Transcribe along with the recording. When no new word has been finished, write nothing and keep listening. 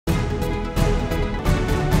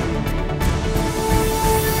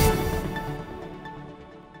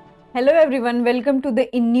Hello everyone, welcome to the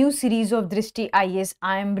new series of Drishti IAS.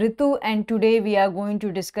 I am Ritu and today we are going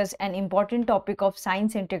to discuss an important topic of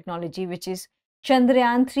science and technology, which is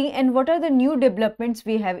Chandrayaan 3 and what are the new developments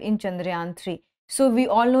we have in Chandrayaan 3. So we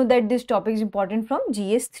all know that this topic is important from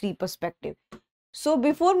GS3 perspective. So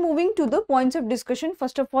before moving to the points of discussion,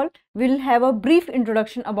 first of all, we'll have a brief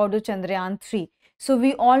introduction about the Chandrayaan 3. So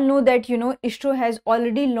we all know that ISRO has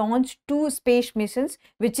already launched two space missions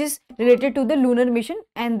which is related to the lunar mission,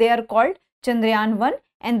 and they are called Chandrayaan 1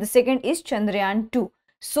 and the second is Chandrayaan 2.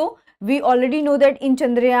 So we already know that in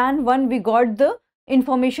Chandrayaan 1 we got the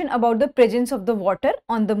information about the presence of the water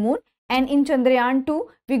on the moon, and in Chandrayaan 2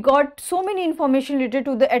 we got so many information related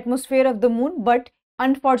to the atmosphere of the moon, but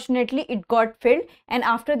unfortunately it got failed, and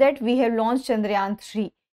after that we have launched Chandrayaan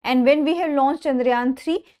 3. And when we have launched Chandrayaan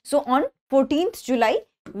 3, so on 14th July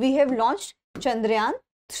we have launched Chandrayaan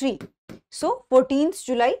 3. So 14th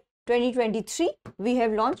July 2023 we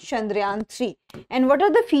have launched Chandrayaan 3. And what are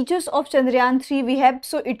the features of Chandrayaan 3 we have?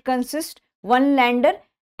 So it consists one lander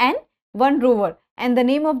and one rover, and the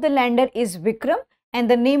name of the lander is Vikram and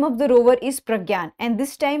the name of the rover is Pragyan, and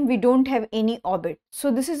this time we don't have any orbit. So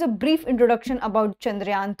this is a brief introduction about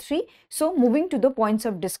Chandrayaan 3. So moving to the points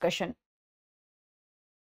of discussion.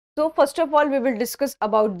 So first of all we will discuss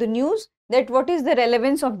about the news, that what is the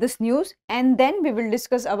relevance of this news, and then we will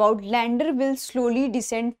discuss about lander will slowly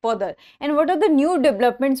descend further and what are the new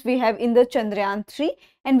developments we have in the Chandrayaan 3,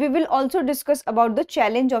 and we will also discuss about the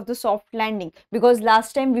challenge of the soft landing, because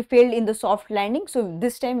last time we failed in the soft landing, so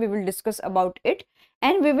this time we will discuss about it.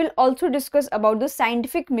 And we will also discuss about the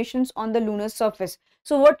scientific missions on the lunar surface.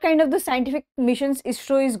 So what kind of the scientific missions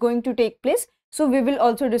ISRO is going to take place, so we will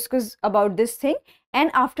also discuss about this thing. And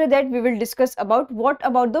after that we will discuss about what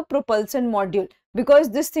about the propulsion module, because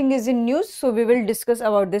this thing is in news, so we will discuss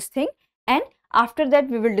about this thing. And after that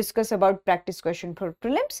we will discuss about practice question for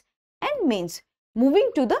prelims and mains. Moving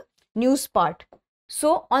to the news part.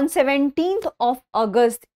 So on 17th of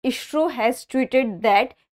August ISRO has tweeted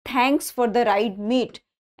that thanks for the ride mate,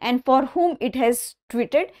 and for whom it has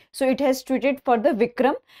tweeted? So it has tweeted for the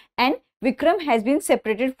Vikram, and Vikram has been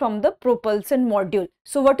separated from the propulsion module.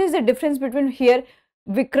 So what is the difference between here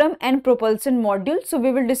Vikram and propulsion module? So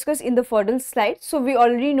we will discuss in the further slides. So we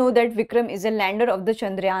already know that Vikram is a lander of the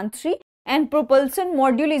Chandrayaan 3 and propulsion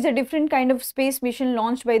module is a different kind of space mission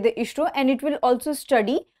launched by the ISRO, and it will also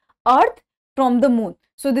study Earth from the moon.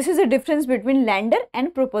 So this is a difference between lander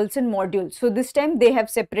and propulsion module. So this time they have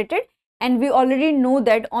separated, and we already know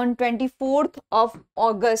that on 24th of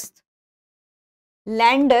August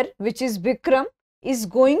lander, which is Vikram, is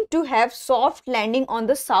going to have soft landing on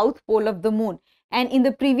the south pole of the moon. And in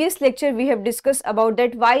the previous lecture we have discussed about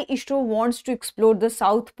that why ISRO wants to explore the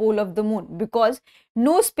south pole of the moon, because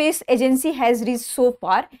no space agency has reached so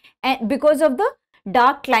far, and because of the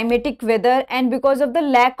dark climatic weather and because of the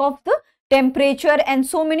lack of the temperature and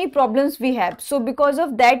so many problems we have. So because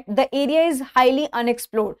of that the area is highly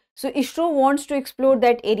unexplored. So ISRO wants to explore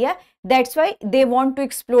that area, that's why they want to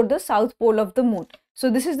explore the south pole of the moon. So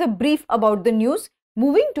this is the brief about the news.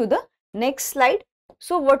 Moving to the next slide.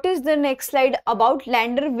 So what is the next slide about?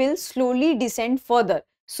 Lander will slowly descend further.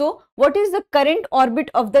 So what is the current orbit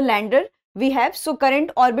of the lander we have? So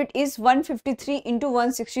current orbit is 153 into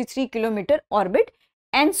 163 kilometer orbit,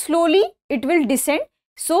 and slowly it will descend.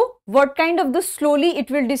 So what kind of the slowly it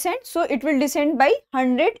will descend? So it will descend by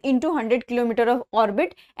 100 into 100 kilometer of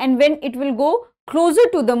orbit, and when it will go closer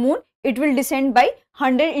to the moon it will descend by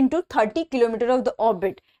 100 into 30 kilometer of the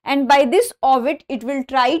orbit, and by this orbit it will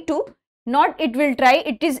try to, not it will try,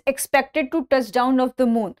 it is expected to touch down of the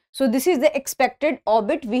moon. So this is the expected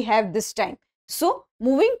orbit we have this time. So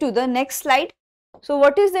moving to the next slide. So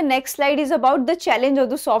what is the next slide is about the challenge of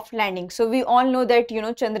the soft landing. So we all know that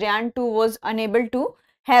Chandrayaan 2 was unable to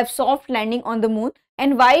have soft landing on the moon,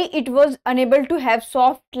 and why it was unable to have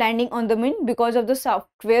soft landing on the moon? Because of the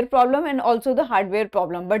software problem and also the hardware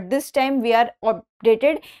problem. But this time we are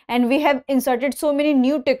updated and we have inserted so many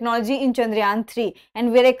new technology in Chandrayaan 3,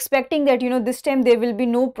 and we are expecting that this time there will be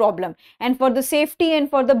no problem. And for the safety and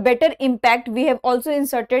for the better impact we have also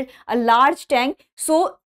inserted a large tank,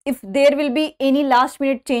 so if there will be any last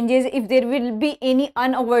minute changes, if there will be any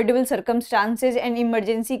unavoidable circumstances and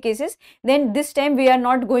emergency cases, then this time we are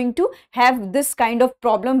not going to have this kind of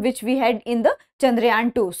problem which we had in the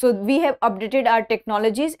Chandrayaan 2. So we have updated our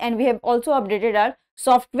technologies and we have also updated our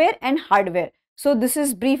software and hardware. So this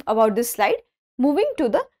is brief about this slide. Moving to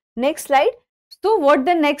the next slide. So what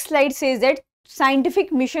the next slide says that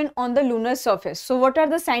scientific mission on the lunar surface. So what are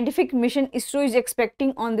the scientific mission ISRO is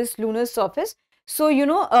expecting on this lunar surface? So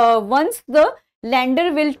once the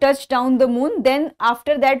lander will touch down the moon, then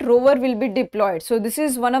after that rover will be deployed. So this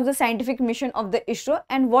is one of the scientific mission of the ISRO.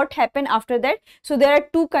 And what happened after that? So there are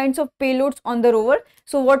two kinds of payloads on the rover.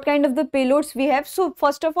 So what kind of the payloads we have? So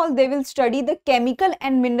first of all, they will study the chemical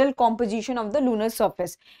and mineral composition of the lunar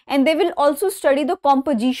surface, and they will also study the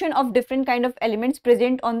composition of different kind of elements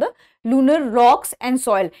present on the lunar rocks and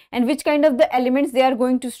soil. And which kind of the elements they are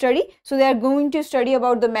going to study? So they are going to study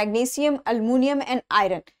about the magnesium, aluminum and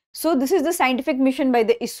iron. So this is the scientific mission by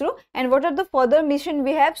the ISRO. And what are the further mission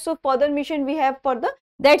we have? So further mission we have for the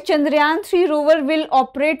that Chandrayaan 3 rover will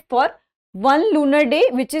operate for 1 lunar day,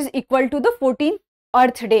 which is equal to the 14th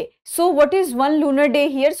Earth day. So what is 1 lunar day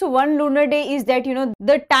here? So 1 lunar day is that,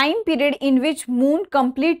 the time period in which moon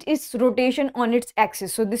completes its rotation on its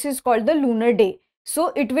axis. So this is called the lunar day.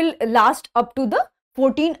 So it will last up to the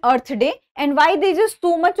 14th Earth day. And why there is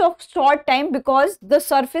so much of short time? Because the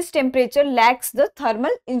surface temperature lacks the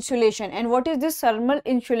thermal insulation. And what is this thermal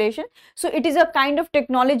insulation? So it is a kind of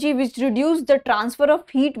technology which reduces the transfer of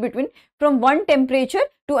heat between from one temperature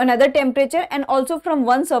to another temperature, and also from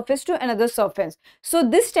one surface to another surface. So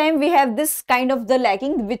this time we have this kind of the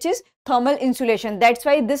lacking, which is thermal insulation. That's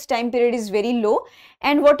why this time period is very low.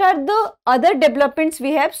 And what are the other developments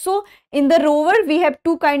we have? So in the rover we have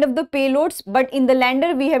two kind of the payloads, but in the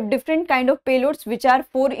lander we have different kind of payloads which are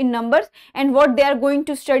 4 in numbers. And what they are going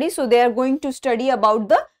to study? So they are going to study about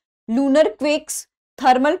the lunar quakes,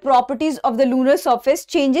 thermal properties of the lunar surface,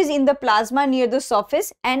 changes in the plasma near the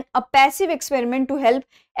surface, and a passive experiment to help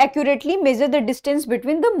accurately measure the distance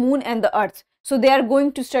between the moon and the earth. So they are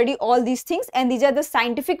going to study all these things, and these are the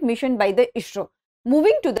scientific mission by the ISRO.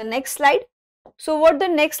 Moving to the next slide. So what the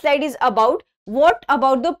next slide is about? What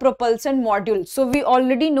about the propulsion module? So we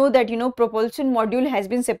already know that propulsion module has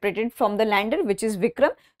been separated from the lander, which is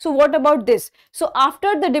Vikram. So what about this? So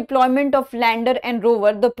after the deployment of lander and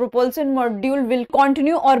rover, the propulsion module will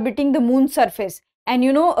continue orbiting the moon surface. And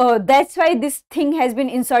that's why this thing has been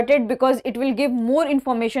inserted, because it will give more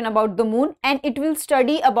information about the moon, and it will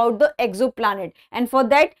study about the exoplanet. And for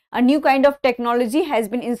that a new kind of technology has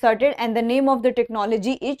been inserted, and the name of the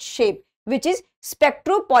technology is SHAPE, which is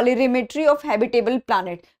spectropolarimetry of habitable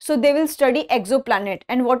planet. So they will study exoplanet.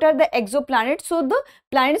 And what are the exoplanets? So the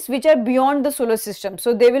planets which are beyond the solar system.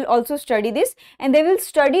 So they will also study this, and they will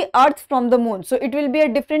study Earth from the moon. So it will be a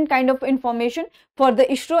different kind of information for the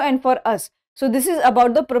ISRO and for us. So this is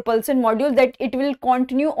about the propulsion module, that it will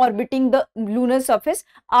continue orbiting the lunar surface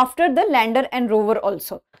after the lander and rover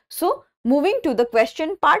also. So moving to the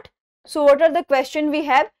question part. So what are the question we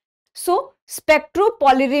have? So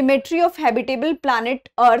spectropolarimetry of habitable planet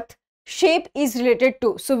Earth, SHAPE is related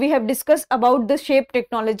to. So we have discussed about the SHAPE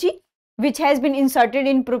technology, which has been inserted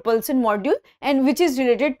in propulsion module, and which is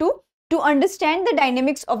related to understand the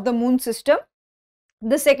dynamics of the moon system.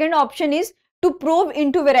 The second option is to probe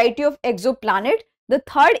into variety of exoplanet. The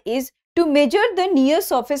third is to measure the near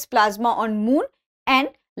surface plasma on moon, and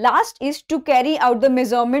last is to carry out the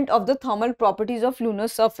measurement of the thermal properties of lunar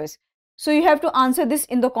surface. So you have to answer this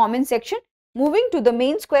in the comment section. Moving to the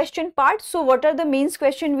mains question part. So what are the mains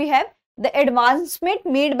question we have? The advancement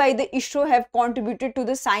made by the ISRO have contributed to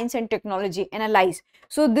the science and technology. Analyze.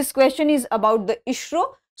 So this question is about the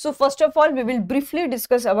ISRO. So first of all, we will briefly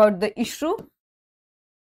discuss about the ISRO.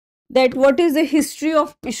 That what is the history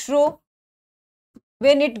of ISRO,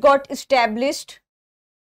 when it got established.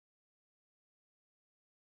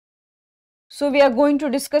 So we are going to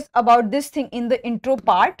discuss about this thing in the intro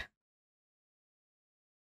part.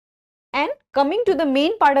 And coming to the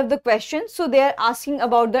main part of the question, so they are asking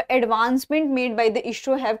about the advancement made by the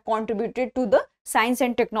ISRO have contributed to the science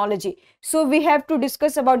and technology. So we have to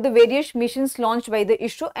discuss about the various missions launched by the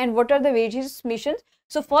ISRO, and what are the various missions.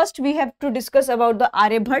 So first we have to discuss about the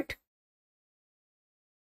Aryabhat,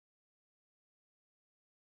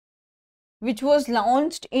 which was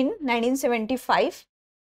launched in 1975.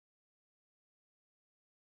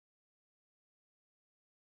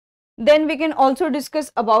 Then we can also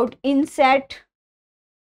discuss about INSAT,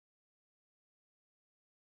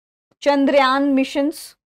 Chandrayaan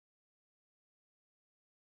missions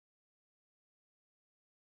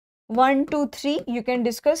 1, 2, 3 you can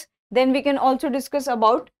discuss. Then we can also discuss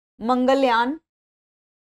about Mangalyaan.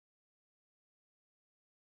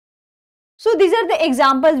 So these are the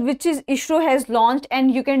examples which is ISRO has launched, and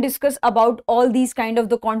you can discuss about all these kind of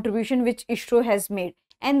the contribution which ISRO has made.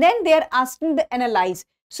 And then they are asking the analyze.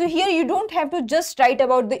 So here you don't have to just write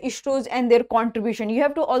about the ISROs and their contribution. You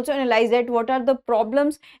have to also analyze that what are the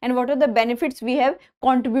problems and what are the benefits we have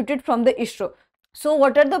contributed from the ISRO. So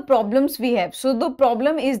what are the problems we have? So the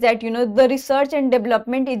problem is that, the research and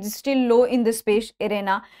development is still low in the space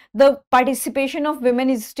arena. The participation of women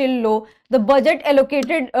is still low. The budget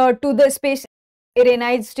allocated to the space arena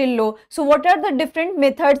is still low. So what are the different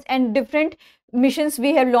methods and different missions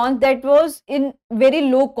we have launched that was in very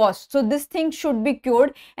low cost? So this thing should be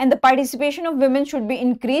cured and the participation of women should be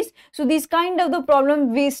increased. So these kind of the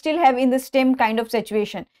problem we still have in the STEM kind of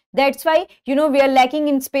situation. That's why, we are lacking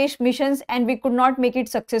in space missions and we could not make it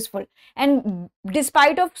successful. And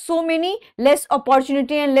despite of so many less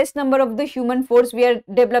opportunity and less number of the human force, we are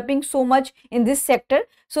developing so much in this sector.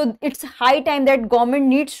 So it's high time that government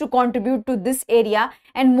needs to contribute to this area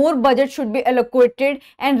and more budget should be allocated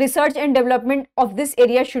and research and development of this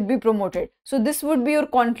area should be promoted. So this would be your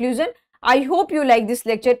conclusion. I hope you like this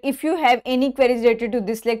lecture. If you have any queries related to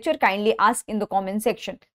this lecture, kindly ask in the comment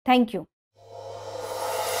section. Thank you.